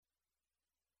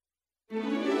What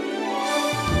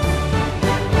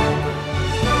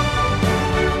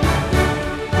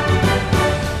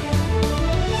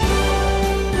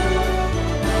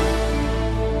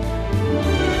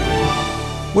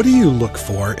do you look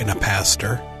for in a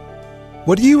pastor?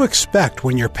 What do you expect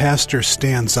when your pastor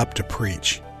stands up to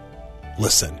preach?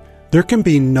 Listen, there can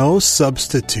be no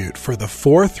substitute for the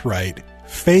forthright,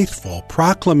 faithful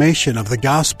proclamation of the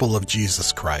gospel of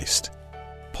Jesus Christ.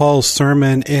 Paul's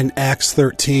sermon in Acts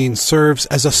 13 serves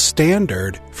as a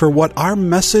standard for what our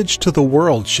message to the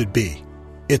world should be.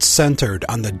 It's centered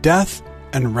on the death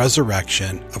and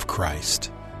resurrection of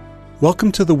Christ.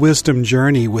 Welcome to the Wisdom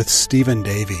Journey with Stephen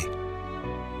Davey.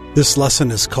 This lesson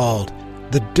is called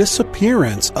The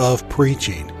Disappearance of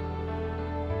Preaching.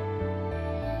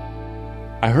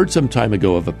 I heard some time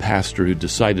ago of a pastor who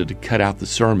decided to cut out the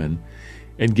sermon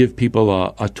and give people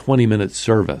a 20-minute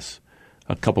service,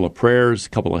 a couple of prayers, a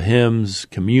couple of hymns,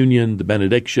 communion, the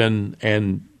benediction,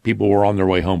 and people were on their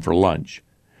way home for lunch.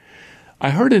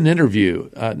 I heard an interview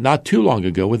not too long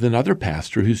ago with another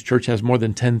pastor whose church has more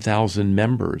than 10,000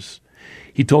 members.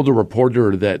 He told a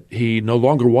reporter that he no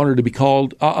longer wanted to be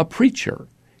called a preacher.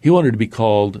 He wanted to be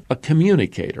called a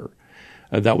communicator.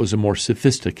 That was a more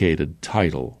sophisticated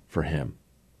title for him.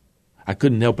 I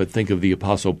couldn't help but think of the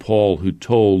Apostle Paul, who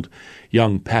told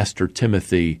young Pastor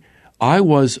Timothy, "I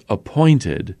was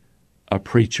appointed a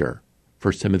preacher,"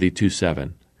 1 Timothy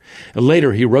 2:7. And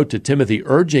later he wrote to Timothy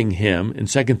urging him in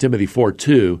 2 Timothy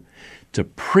 4:2 to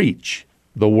preach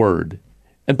the word.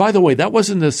 And by the way, that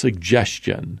wasn't a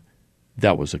suggestion.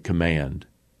 That was a command.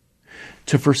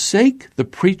 To forsake the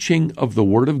preaching of the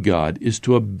Word of God is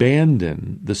to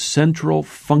abandon the central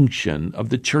function of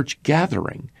the church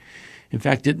gathering. In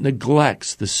fact, it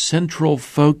neglects the central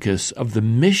focus of the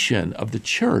mission of the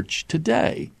church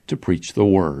today, to preach the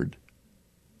Word.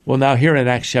 Well, now here in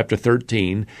Acts chapter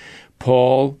 13,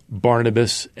 Paul,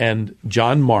 Barnabas, and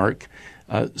John Mark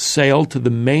sailed to the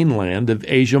mainland of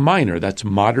Asia Minor. That's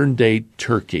modern-day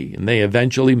Turkey. And they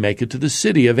eventually make it to the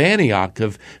city of Antioch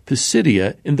of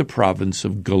Pisidia in the province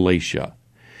of Galatia.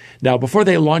 Now, before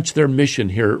they launch their mission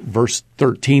here, verse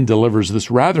 13 delivers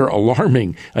this rather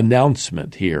alarming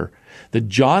announcement here, that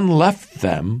John left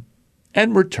them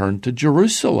and returned to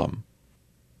Jerusalem.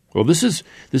 Well, this is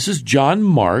John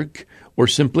Mark, or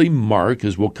simply Mark,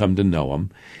 as we'll come to know him.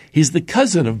 He's the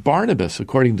cousin of Barnabas,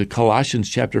 according to Colossians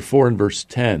chapter 4 and verse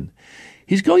 10.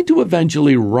 He's going to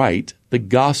eventually write the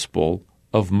Gospel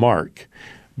of Mark.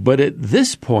 But at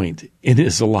this point in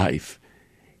his life,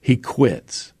 he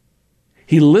quits.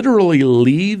 He literally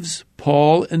leaves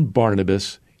Paul and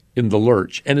Barnabas in the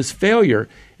lurch. And his failure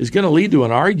is going to lead to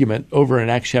an argument over in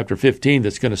Acts chapter 15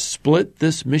 that's going to split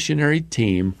this missionary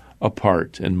team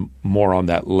apart, and more on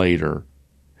that later.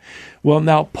 Well,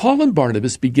 now, Paul and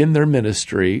Barnabas begin their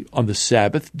ministry on the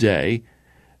Sabbath day.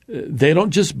 They don't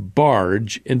just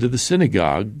barge into the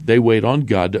synagogue. They wait on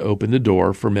God to open the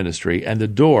door for ministry, and the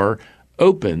door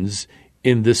opens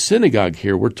in the synagogue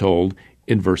here, we're told,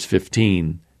 in verse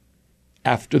 15.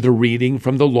 After the reading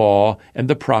from the law and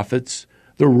the prophets,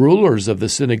 the rulers of the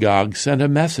synagogue sent a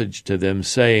message to them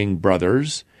saying,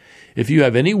 "Brothers, if you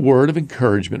have any word of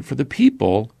encouragement for the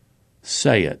people,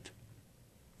 say it."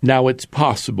 Now, it's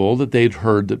possible that they'd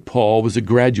heard that Paul was a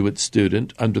graduate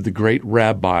student under the great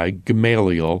Rabbi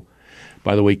Gamaliel.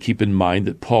 By the way, keep in mind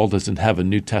that Paul doesn't have a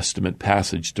New Testament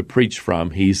passage to preach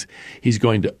from. He's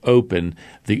going to open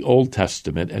the Old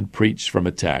Testament and preach from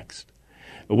a text.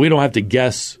 But we don't have to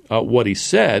guess what he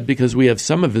said, because we have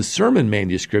some of his sermon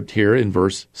manuscript here in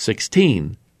verse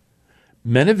 16.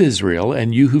 "Men of Israel,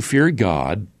 and you who fear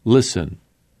God, listen.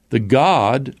 The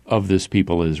God of this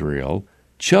people Israel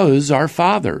chose our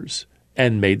fathers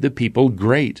and made the people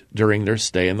great during their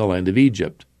stay in the land of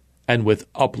Egypt. And with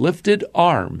uplifted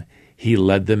arm, he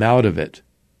led them out of it.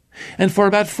 And for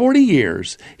about 40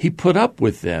 years, he put up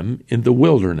with them in the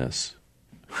wilderness."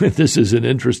 This is an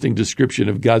interesting description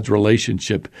of God's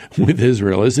relationship with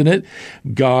Israel, isn't it?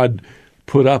 God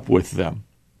put up with them.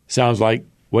 Sounds like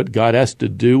what God has to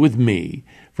do with me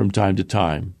from time to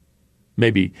time.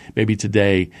 Maybe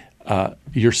today,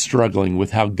 you're struggling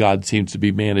with how God seems to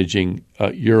be managing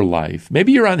your life.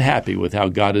 Maybe you're unhappy with how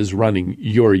God is running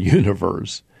your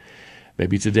universe.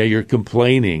 Maybe today you're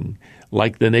complaining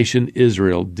like the nation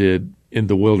Israel did in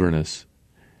the wilderness.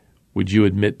 Would you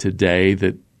admit today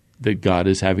that God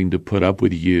is having to put up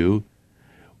with you?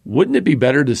 Wouldn't it be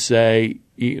better to say,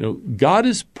 God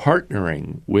is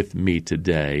partnering with me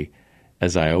today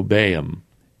as I obey him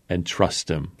and trust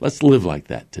him? Let's live like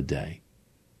that today.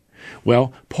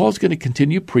 Well, Paul's going to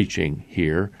continue preaching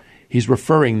here. He's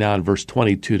referring now in verse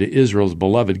 22 to Israel's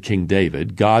beloved King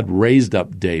David. God raised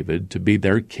up David to be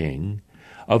their king,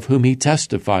 of whom he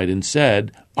testified and said,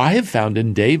 I have found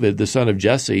in David, the son of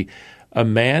Jesse, a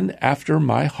man after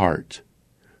my heart,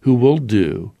 who will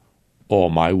do all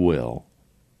my will.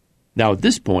 Now, at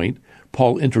this point,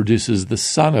 Paul introduces the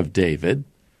son of David,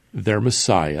 their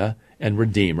Messiah and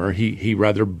Redeemer. He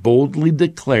rather boldly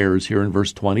declares here in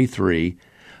verse 23,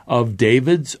 of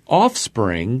David's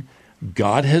offspring,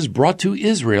 God has brought to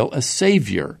Israel a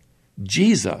Savior,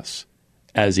 Jesus,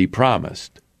 as he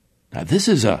promised. Now, this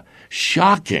is a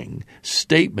shocking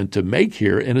statement to make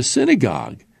here in a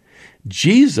synagogue.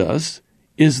 Jesus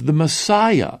is the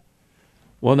Messiah.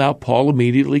 Well, now Paul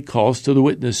immediately calls to the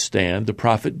witness stand the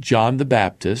prophet John the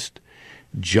Baptist.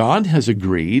 John has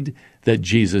agreed that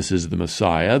Jesus is the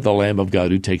Messiah, the Lamb of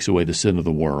God who takes away the sin of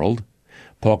the world.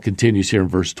 Paul continues here in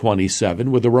verse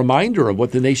 27 with a reminder of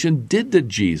what the nation did to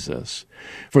Jesus.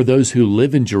 For those who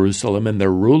live in Jerusalem and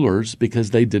their rulers,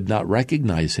 because they did not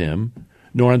recognize him,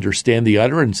 nor understand the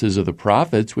utterances of the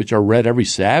prophets, which are read every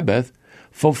Sabbath,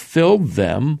 fulfilled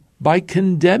them by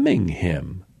condemning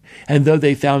him. And though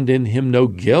they found in him no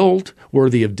guilt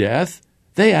worthy of death,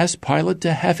 they asked Pilate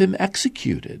to have him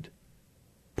executed.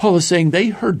 Paul is saying they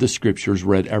heard the Scriptures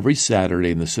read every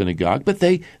Saturday in the synagogue, but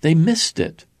they missed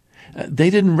it. They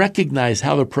didn't recognize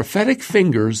how the prophetic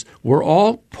fingers were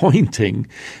all pointing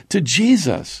to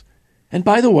Jesus. And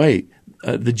by the way,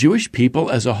 the Jewish people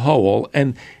as a whole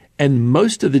and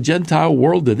most of the Gentile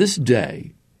world to this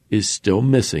day is still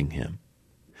missing him.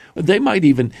 They might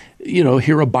even,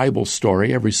 hear a Bible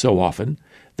story every so often.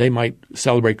 They might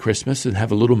celebrate Christmas and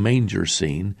have a little manger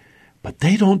scene, but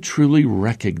they don't truly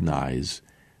recognize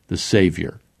the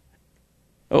Savior.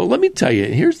 Oh, let me tell you,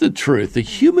 here's the truth. The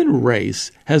human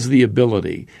race has the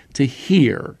ability to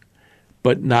hear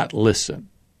but not listen.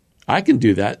 I can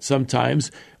do that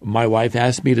sometimes. My wife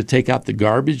asks me to take out the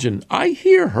garbage, and I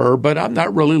hear her, but I'm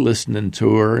not really listening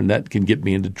to her, and that can get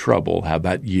me into trouble. How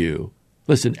about you?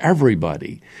 Listen,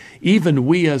 everybody, even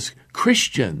we as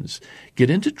Christians, get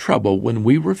into trouble when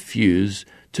we refuse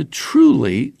to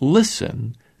truly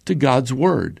listen to God's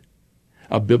Word.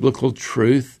 A biblical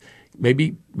truth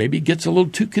maybe gets a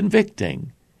little too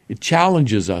convicting. It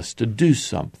challenges us to do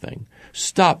something,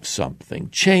 stop something,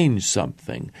 change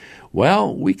something.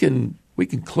 Well, we can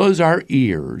close our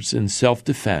ears in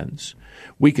self-defense.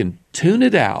 We can tune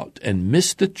it out and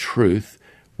miss the truth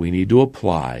we need to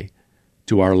apply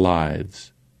to our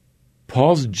lives.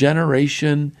 Paul's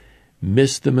generation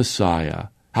missed the Messiah.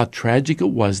 How tragic it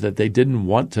was that they didn't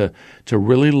want to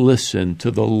really listen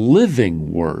to the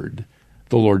living Word,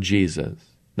 the Lord Jesus.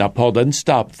 Now, Paul doesn't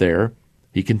stop there.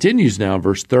 He continues now in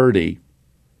verse 30.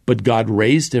 But God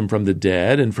raised him from the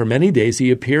dead, and for many days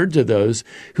he appeared to those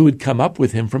who had come up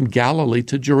with him from Galilee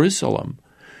to Jerusalem,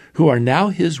 who are now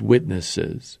his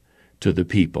witnesses to the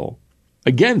people.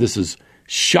 Again, this is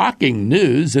shocking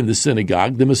news in the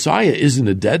synagogue. The Messiah isn't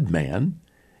a dead man.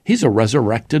 He's a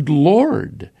resurrected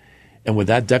Lord. And with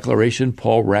that declaration,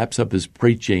 Paul wraps up his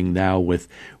preaching now with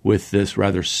this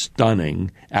rather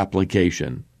stunning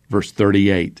application. Verse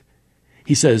 38,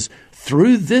 he says,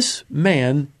 through this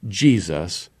man,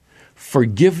 Jesus,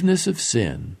 forgiveness of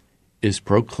sin is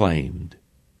proclaimed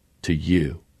to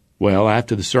you. Well,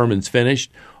 after the sermon's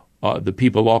finished, the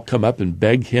people all come up and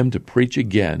beg him to preach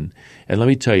again. And let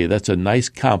me tell you, that's a nice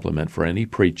compliment for any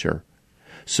preacher.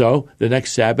 So the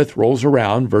next Sabbath rolls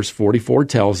around. Verse 44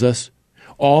 tells us,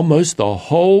 almost the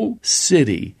whole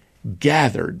city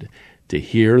gathered to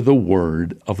hear the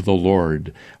word of the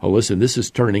Lord. Oh, listen, this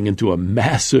is turning into a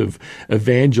massive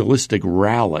evangelistic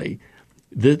rally.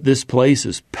 This place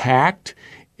is packed.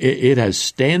 It has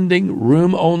standing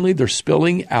room only. They're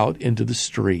spilling out into the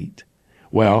street.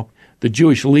 Well, the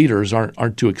Jewish leaders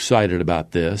aren't too excited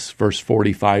about this. Verse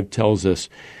 45 tells us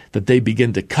that they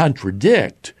begin to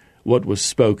contradict what was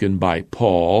spoken by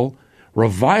Paul,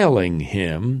 reviling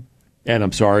him, and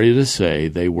I'm sorry to say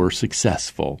they were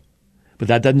successful. But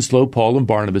that doesn't slow Paul and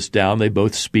Barnabas down. They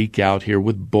both speak out here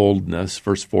with boldness.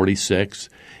 Verse 46,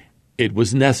 it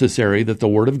was necessary that the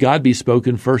word of God be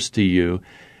spoken first to you.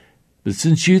 But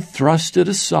since you thrust it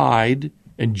aside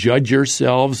and judge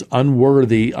yourselves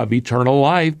unworthy of eternal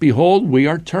life, behold, we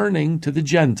are turning to the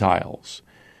Gentiles.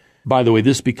 By the way,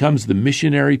 this becomes the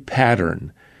missionary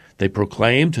pattern. They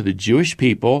proclaim to the Jewish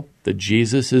people that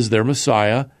Jesus is their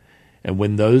Messiah, and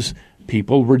when those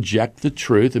people reject the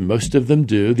truth, and most of them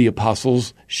do, the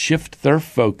apostles shift their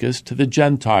focus to the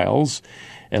Gentiles.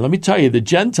 And let me tell you, the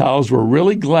Gentiles were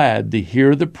really glad to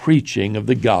hear the preaching of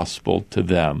the gospel to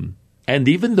them. And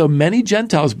even though many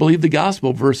Gentiles believed the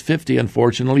gospel, verse 50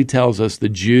 unfortunately tells us the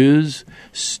Jews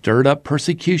stirred up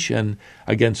persecution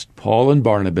against Paul and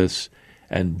Barnabas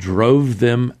and drove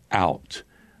them out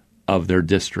of their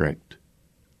district.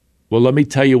 Well, let me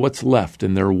tell you what's left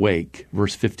in their wake.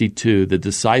 Verse 52, the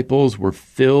disciples were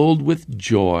filled with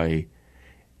joy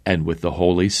and with the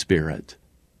Holy Spirit.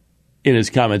 In his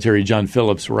commentary, John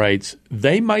Phillips writes,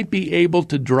 they might be able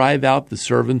to drive out the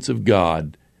servants of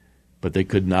God, but they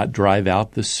could not drive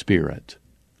out the Spirit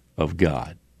of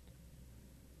God.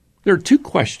 There are two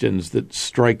questions that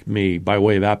strike me by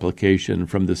way of application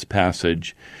from this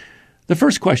passage. The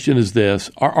first question is this: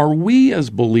 are we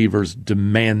as believers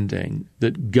demanding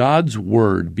that God's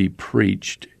Word be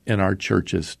preached in our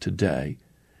churches today?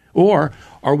 Or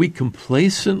are we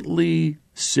complacently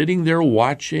sitting there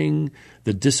watching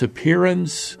the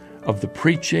disappearance of the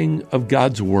preaching of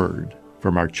God's Word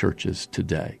from our churches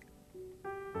today?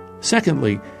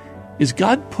 Secondly, is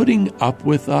God putting up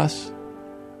with us,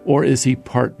 or is He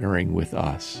partnering with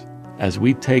us as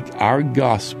we take our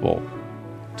gospel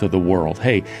to the world?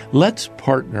 Hey, let's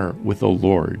partner with the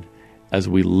Lord as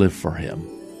we live for Him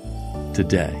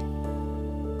today.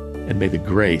 And may the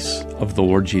grace of the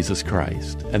Lord Jesus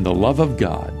Christ and the love of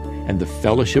God and the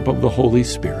fellowship of the Holy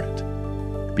Spirit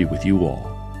be with you all.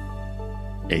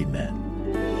 Amen.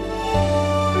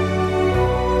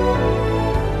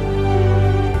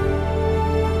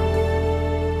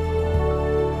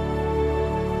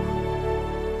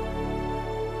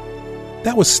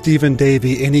 That was Stephen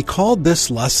Davey, and he called this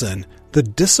lesson The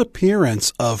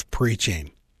Disappearance of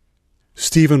Preaching.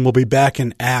 Stephen will be back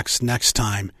in Acts next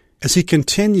time as he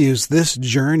continues this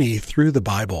journey through the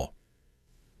Bible.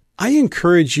 I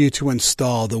encourage you to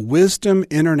install the Wisdom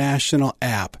International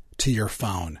app to your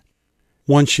phone.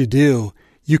 Once you do,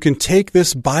 you can take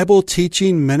this Bible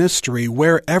teaching ministry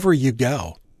wherever you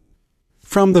go.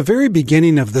 From the very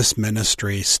beginning of this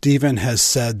ministry, Stephen has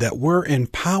said that we're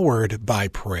empowered by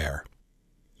prayer.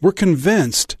 We're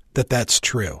convinced that that's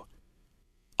true.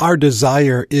 Our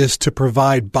desire is to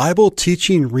provide Bible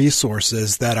teaching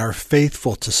resources that are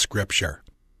faithful to Scripture.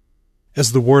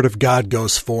 As the Word of God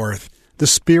goes forth, the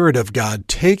Spirit of God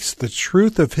takes the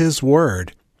truth of His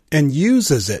Word and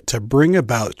uses it to bring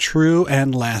about true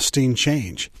and lasting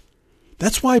change.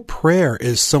 That's why prayer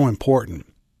is so important.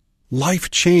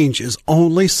 Life change is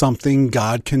only something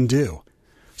God can do.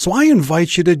 So I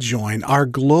invite you to join our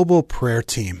global prayer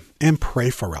team and pray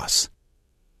for us.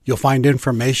 You'll find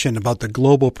information about the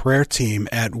global prayer team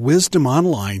at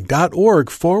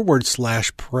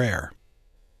wisdomonline.org/prayer.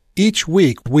 Each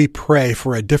week we pray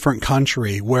for a different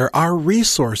country where our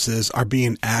resources are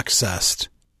being accessed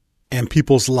and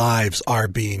people's lives are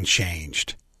being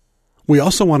changed. We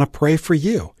also want to pray for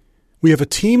you. We have a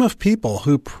team of people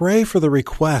who pray for the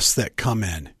requests that come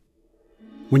in.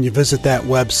 When you visit that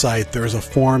website, there's a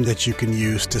form that you can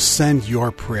use to send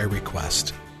your prayer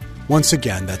request. Once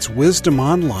again, that's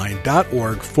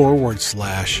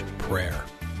wisdomonline.org/prayer.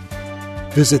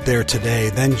 Visit there today,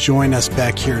 then join us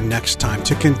back here next time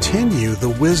to continue the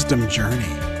wisdom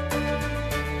journey.